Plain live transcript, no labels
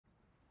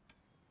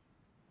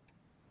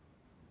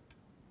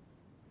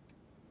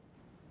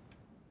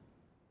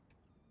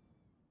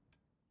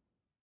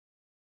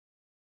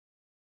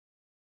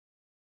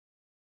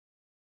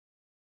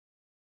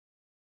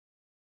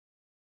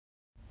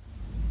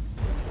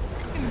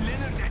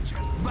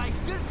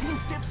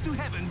Steps to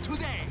Heaven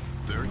today.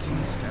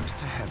 13 Steps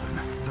to Heaven,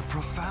 the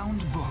profound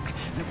book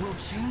that will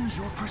change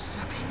your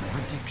perception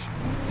of addiction.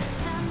 The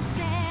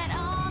sunset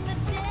on the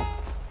day.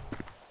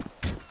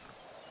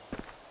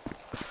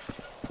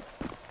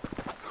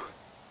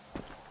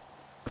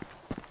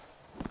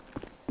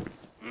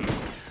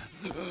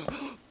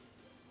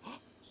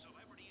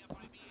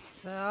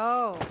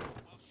 So,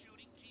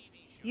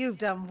 you've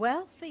done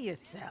well for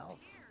yourself.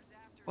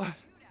 What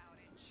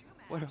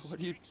are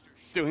you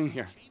doing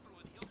here?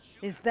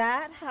 Is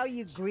that how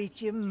you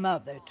greet your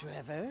mother,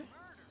 Trevor?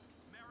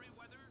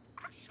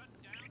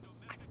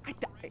 I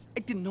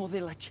didn't know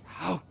they let you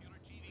out.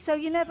 So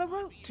you never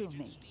wrote to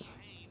me?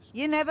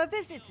 You never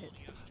visited?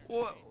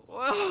 Well,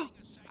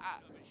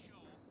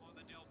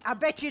 I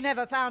bet you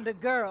never found a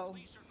girl.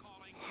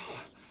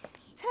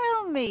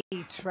 Tell me,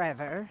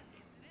 Trevor,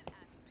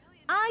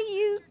 are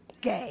you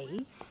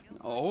gay?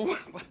 no.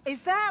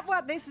 Is that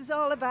what this is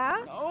all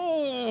about?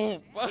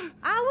 No.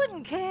 I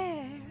wouldn't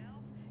care.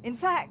 In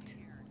fact,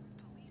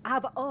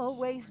 I've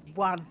always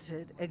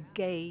wanted a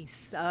gay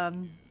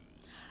son.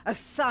 A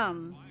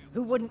son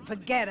who wouldn't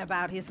forget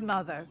about his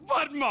mother.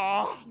 But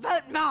Ma!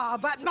 But Ma,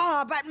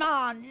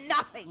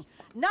 nothing.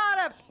 Not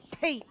a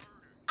peep.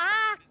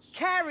 I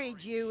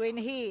carried you in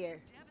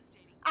here.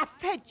 I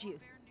fed you.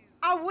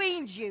 I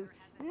weaned you.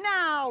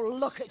 Now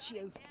look at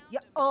you. You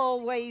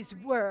always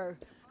were.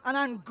 An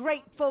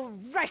ungrateful,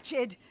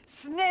 wretched,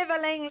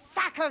 sniveling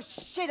sack of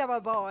shit of a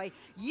boy.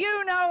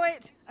 You know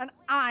it, and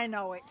I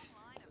know it.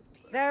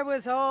 There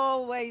was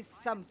always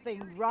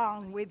something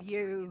wrong with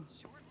you.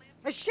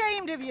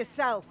 Ashamed of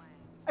yourself.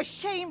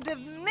 Ashamed of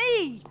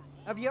me.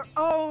 Of your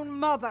own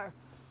mother.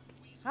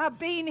 I've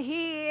been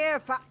here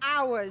for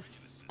hours.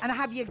 And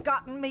have you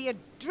gotten me a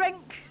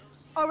drink?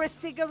 Or a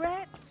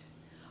cigarette?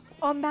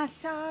 Or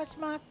massage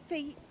my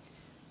feet?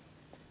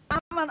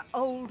 I'm an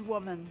old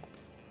woman.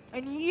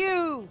 And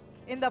you,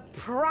 in the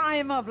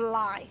prime of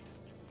life,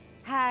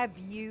 have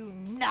you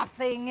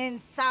nothing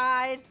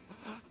inside?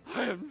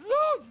 I am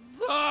so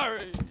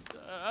sorry.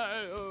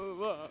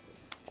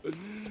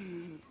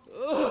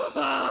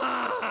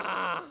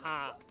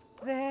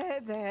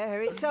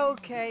 There, it's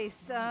okay,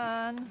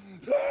 son.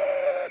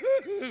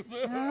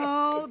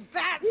 Oh,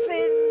 that's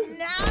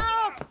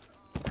enough!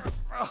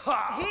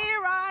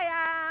 Here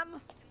I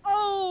am,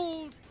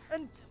 old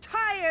and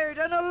tired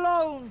and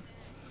alone.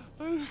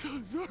 I'm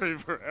so sorry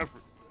for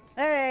everything.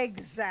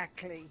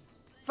 Exactly.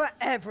 For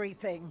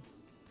everything.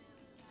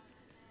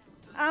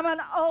 I'm an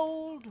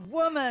old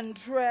woman,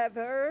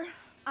 Trevor.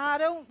 I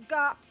don't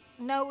got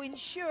no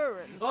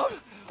insurance. Oh,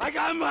 I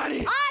got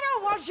money! I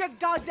don't want your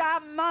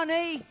goddamn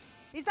money!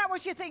 Is that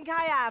what you think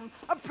I am?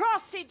 A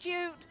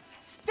prostitute?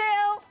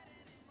 Still?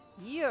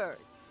 You're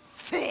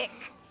sick.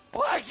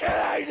 What can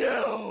I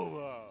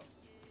do?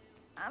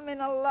 I'm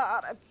in a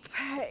lot of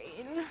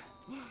pain.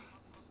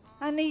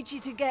 I need you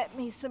to get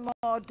me some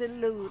more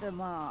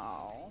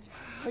Deludamol.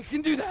 I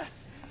can do that.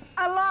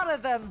 A lot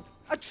of them.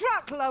 A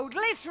truckload,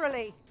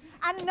 literally.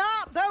 And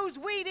not those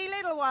weedy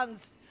little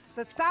ones.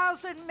 The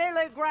 1,000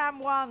 milligram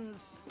ones.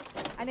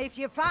 And if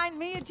you find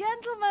me a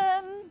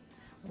gentleman,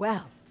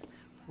 well,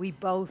 we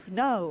both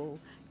know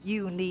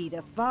you need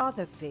a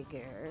father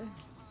figure.